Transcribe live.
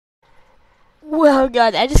Well,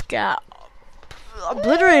 God, I just got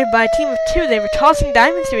obliterated by a team of two. They were tossing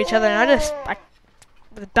diamonds to each other, and I was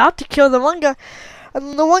about to kill the one guy.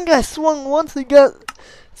 And the one guy swung once and got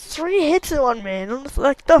 3 hits in one man. I'm just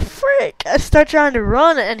like, the frick? I start trying to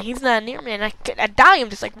run, and he's not near me, and I die. I'm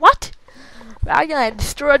just like, what? I got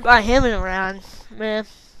destroyed by him in a round. Man,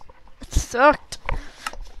 it sucked.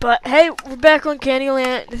 But, hey, we're back on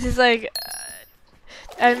Candyland. This is like,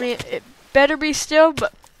 I mean, it better be still,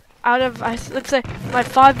 but out of, let's say, my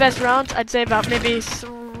 5 best rounds, I'd say about maybe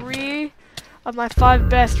 3 of my 5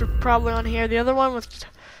 best were probably on here. The other one was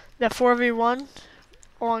the 4v1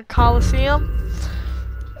 on Coliseum.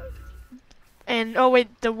 And, oh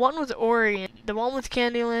wait, the one was Orient. The one was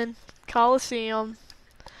Candyland, Coliseum,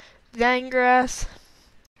 Zangrass.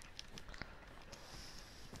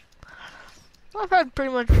 I've had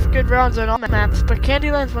pretty much good rounds on all maps, but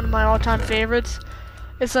Candyland's one of my all-time favorites.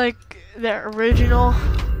 It's like the original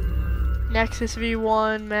Nexus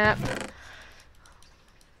V1 map.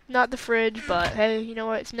 Not the fridge, but hey, you know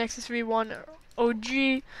what? It's Nexus V1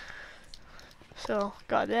 OG. So,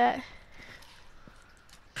 got that.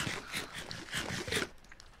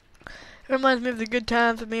 It reminds me of the good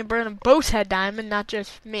times when me and Brandon both had diamond, not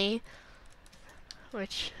just me.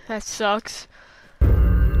 Which, that sucks.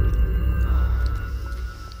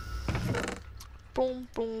 Boom,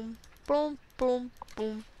 boom, boom, boom,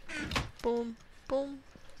 boom, boom, boom.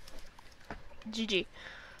 GG.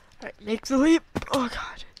 Alright, make the leap. Oh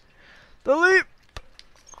god. The leap!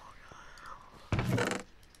 Oh god.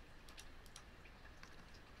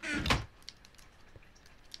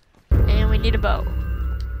 And we need a bow.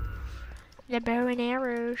 The bow and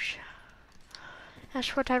arrows.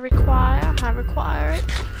 That's what I require. I require it.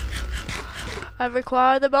 I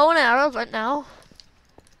require the bow and arrows right now.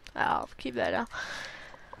 I'll keep that out.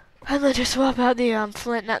 And then just swap out the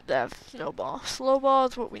flint, not the snowball. Slowball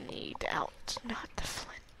is what we need out, not the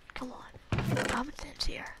flint. Come on. Common sense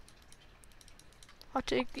here. I'll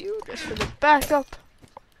take you just for the backup.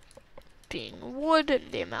 Being wood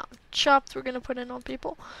and the amount of chops we're gonna put in on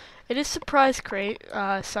people. It is surprise crate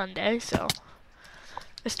Sunday, so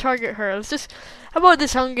let's target her. Let's just, how about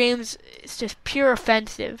this Hunger Games? It's just pure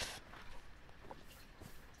offensive.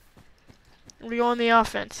 We go on the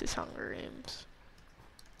offense this Hunger Games.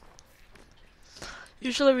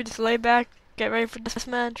 Usually we just lay back, get ready for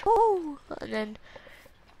deathmatch, woo, and then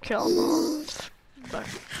kill them all. But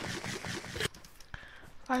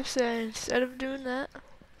I say instead of doing that,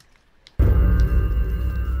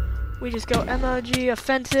 we just go MLG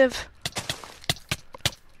offensive.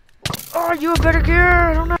 Oh, you have better gear!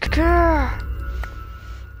 I don't care.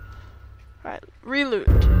 Alright, reloot.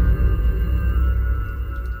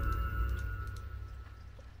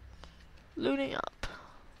 Looting up.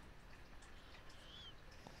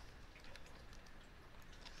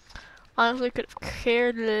 Honestly, could have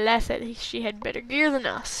cared less that she had better gear than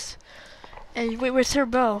us. And wait, where's her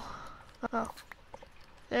bow? Oh,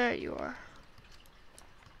 there you are.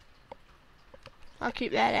 I'll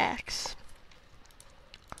keep that axe.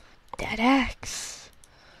 That axe.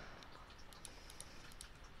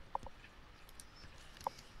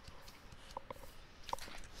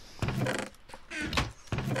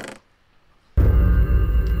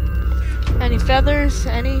 Any feathers?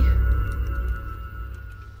 Any?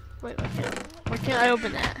 Wait, why can't I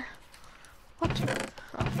open that? What?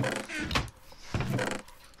 Oh.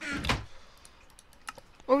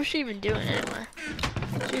 What was she even doing anyway?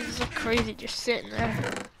 She was so crazy just sitting there.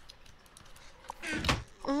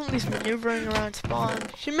 Well, at least maneuvering around spawn.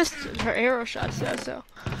 She missed her arrow shots though, so.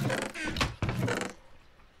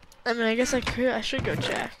 I mean, I guess I should go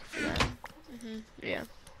check for that. Yeah.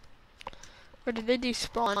 Or did they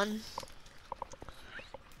despawn?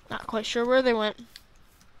 Not quite sure where they went.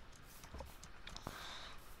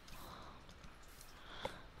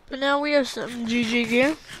 But now we have some GG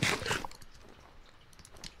gear.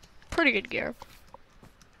 Pretty good gear.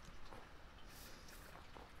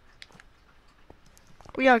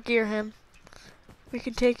 We outgear him. We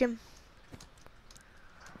can take him.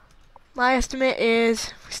 My estimate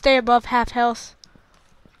is stay above half health.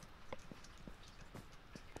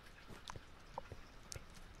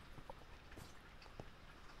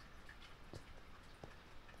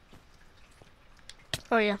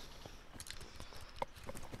 Oh yeah.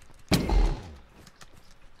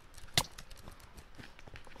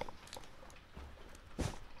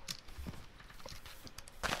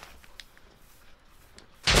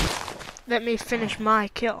 Let me finish my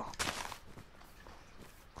kill.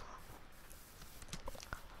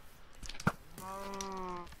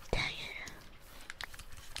 Dang it.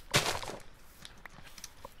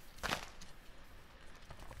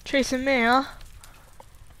 Chasing me, huh?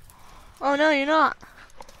 Oh no, you're not.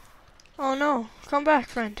 Oh no, come back,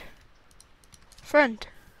 friend. Friend.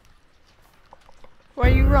 Where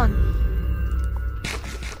you run?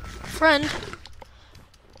 Friend?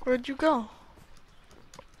 Where'd you go?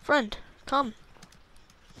 Friend, come.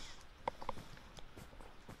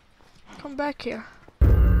 Come back here.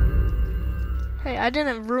 Hey, I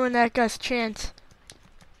didn't ruin that guy's chance.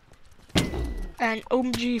 An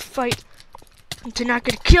OMG fight to not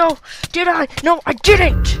get a kill, did I? No, I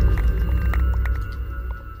didn't!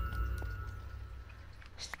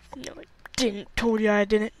 No, I didn't. Told you I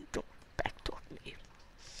didn't. Don't backtalk me.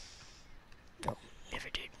 No, never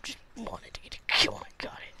did. Just wanted to get a kill and I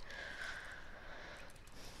got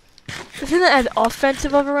it. Isn't it as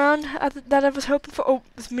offensive of a round that I was hoping for? Oh,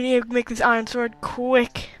 this mini make this iron sword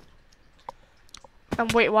quick.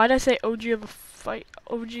 Wait, why did I say OG of a fight?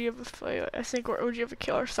 OG of a fight. I think we're OG of a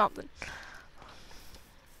kill or something.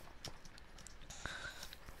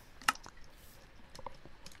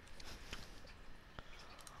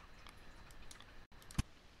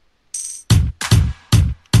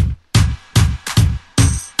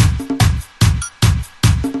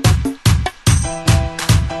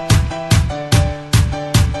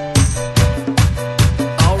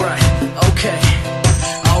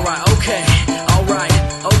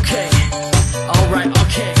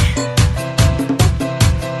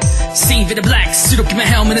 The black suit up, get my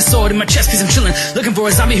helmet and sword in my chest cause I'm chillin'. Looking for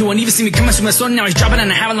a zombie who won't even see me coming through my sword. Now he's dropping and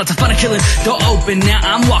I'm having lots of fun of killing. Door open, now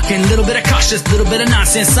I'm walking. Little bit of cautious, little bit of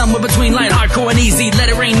nonsense. Somewhere between light, hardcore and easy. Let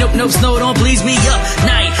it rain, nope, nope, snow don't please me. Up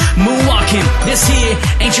night, moonwalking. This here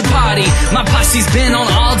ain't your party. My posse's been on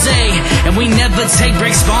all day and we never take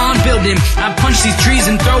breaks. Spawn building. I punch these trees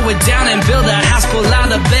and throw it down and build a house. Pull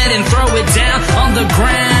out of bed and throw it down on the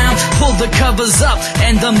ground. Pull the covers up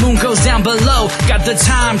and the moon goes down below. Got the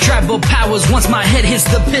time travel powers once my head hits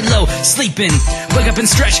the pillow. Sleeping, wake up and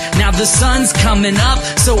stretch. Now the sun's coming up,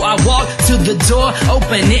 so I walk to the door,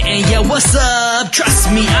 open it, and yeah, what's up?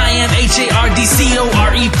 Trust me, I am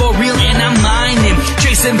HARDCORE for real, and I'm mining.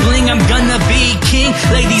 Chasing bling, I'm gonna be king.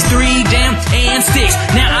 Ladies, 3 damn and sticks.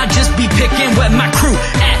 Now I just be picking where my crew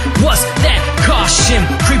at. What's that? Caution,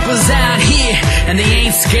 creepers out here, and they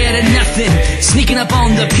ain't scared of nothing. Sneaking up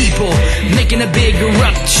on the people, making a big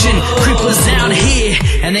eruption. Creepers out here,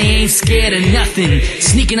 and they ain't scared of nothing.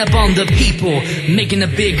 Sneaking up on the people, making a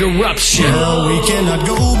big eruption. Well, we cannot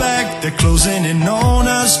go back, they're closing in on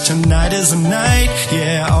us. Tonight is the night,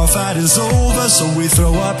 yeah, our fight is over. So we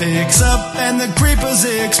throw our picks up, and the creepers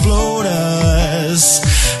explode us.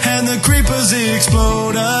 And the creepers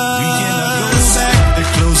explode us. We cannot go back,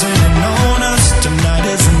 they're closing in on us. Tonight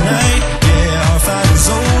is the night, yeah, our fight is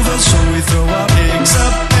over. So we throw our picks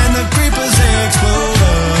up, and the creepers explode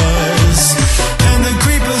us. And the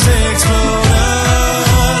creepers explode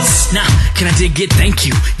us. Now, can I dig it? Thank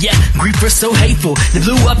you. Yeah, creepers so hateful. They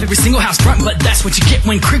blew up every single house front, but that's what you get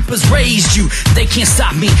when creepers raised you. They can't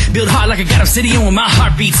stop me. Build hard like I got obsidian with my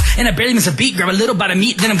heart beats. And I barely miss a beat. Grab a little bite of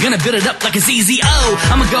meat, then I'm gonna build it up like it's easy. Oh,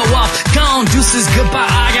 I'ma go off. Gone, deuces, goodbye.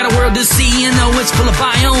 I got a world to see, and oh, it's full of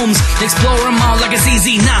biomes. Explore them all like it's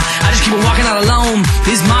easy. Nah, I just keep on walking out alone.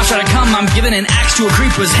 These mobs try to come, I'm giving an axe to a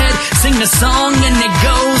creeper's head. Sing the song, and it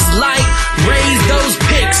goes like, raise those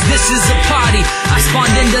picks. This is a party. I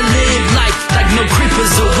spawned in to live life like no creeper